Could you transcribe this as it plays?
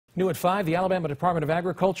New at 5, the Alabama Department of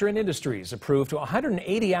Agriculture and Industries approved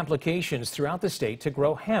 180 applications throughout the state to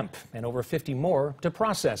grow hemp and over 50 more to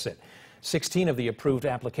process it. 16 of the approved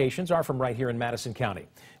applications are from right here in Madison County.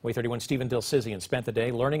 WAAY 31's Stephen Dilsizian spent the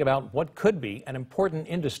day learning about what could be an important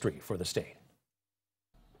industry for the state.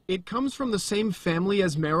 It comes from the same family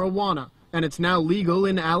as marijuana, and it's now legal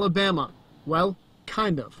in Alabama. Well,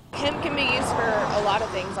 kind of. Hemp can be used for a lot of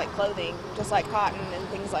things like clothing, just like cotton and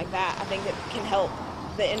things like that. I think it can help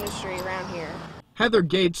the industry around here. Heather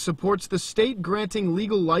Gates supports the state granting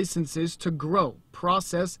legal licenses to grow,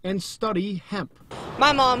 process, and study hemp.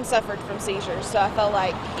 My mom suffered from seizures, so I felt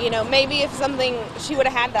like, maybe if she would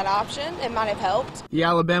have had that option, it might have helped. The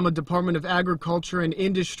Alabama Department of Agriculture and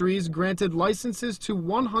Industries granted licenses to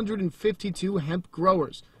 152 hemp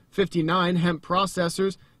growers, 59 hemp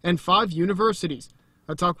processors, and 5 universities.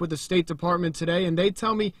 I talked with the State Department today, and they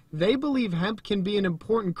tell me they believe hemp can be an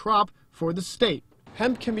important crop for the state.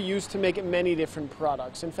 Hemp can be used to make many different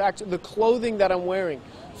products. In fact, the clothing that I'm wearing,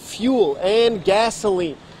 fuel and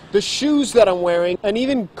gasoline, the shoes that I'm wearing, and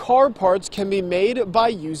even car parts can be made by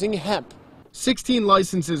using hemp. 16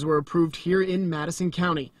 licenses were approved here in Madison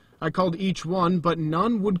County. I called each one, but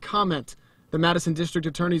none would comment. The Madison District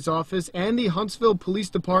Attorney's Office and the Huntsville Police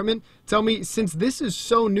Department tell me since this is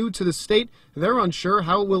so new to the state, they're unsure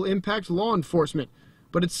how it will impact law enforcement.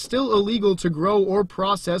 But it's still illegal to grow or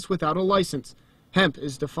process without a license. Hemp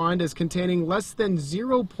is defined as containing less than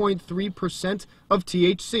 0.3% of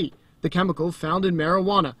THC, the chemical found in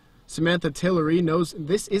marijuana. Samantha Tillery knows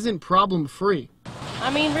this isn't problem-free.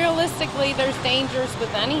 I mean, realistically, there's dangers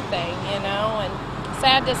with anything, and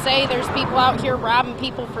sad to say there's people out here robbing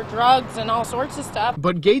people for drugs and all sorts of stuff.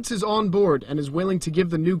 But Gates is on board and is willing to give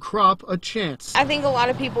the new crop a chance. I think a lot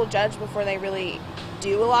of people judge before they really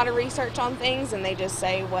do a lot of research on things, and they just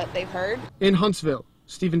say what they've heard. In Huntsville,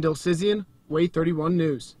 Stephen Dilsizian, WAAY 31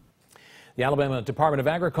 News. The Alabama Department of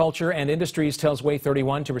Agriculture and Industries tells WAAY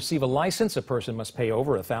 31 to receive a license, a person must pay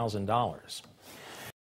over $1,000.